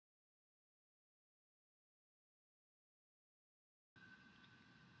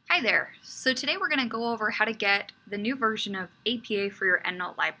Hi there. So today we're going to go over how to get the new version of APA for your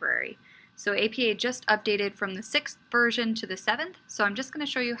EndNote library. So APA just updated from the 6th version to the 7th, so I'm just going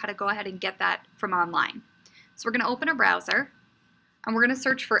to show you how to go ahead and get that from online. So we're going to open a browser, and we're going to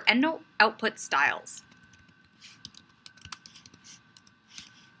search for EndNote output styles.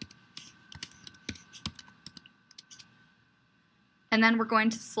 And then we're going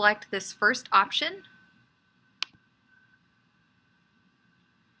to select this first option.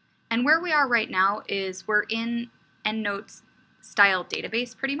 And where we are right now is we're in EndNote's style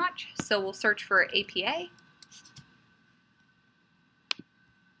database pretty much. So we'll search for APA.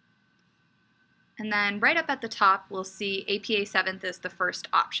 And then right up at the top, we'll see APA 7th is the first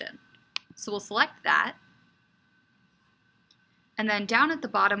option. So we'll select that. And then down at the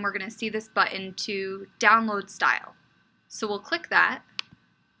bottom, we're going to see this button to download style. So we'll click that.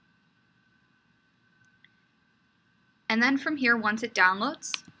 And then from here, once it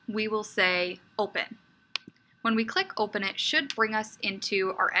downloads, we will say open. When we click open, it should bring us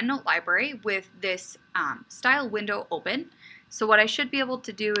into our EndNote library with this style window open. So what I should be able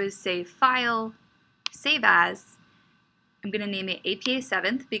to do is say file, save as. I'm going to name it APA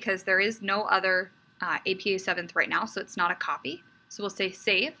 7th because there is no other APA 7th right now, so it's not a copy. So we'll say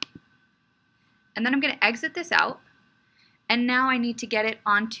save. And then I'm going to exit this out. And now I need to get it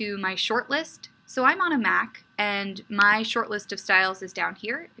onto my shortlist. So I'm on a Mac, and my shortlist of styles is down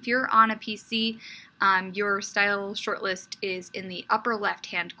here. If you're on a PC, your style shortlist is in the upper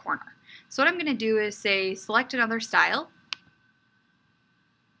left-hand corner. So what I'm going to do is say select another style,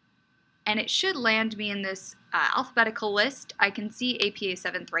 and it should land me in this alphabetical list. I can see APA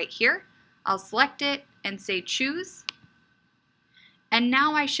 7th right here. I'll select it and say choose. And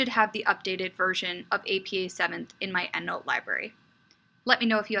now I should have the updated version of APA 7th in my EndNote library. Let me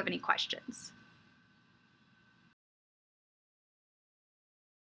know if you have any questions.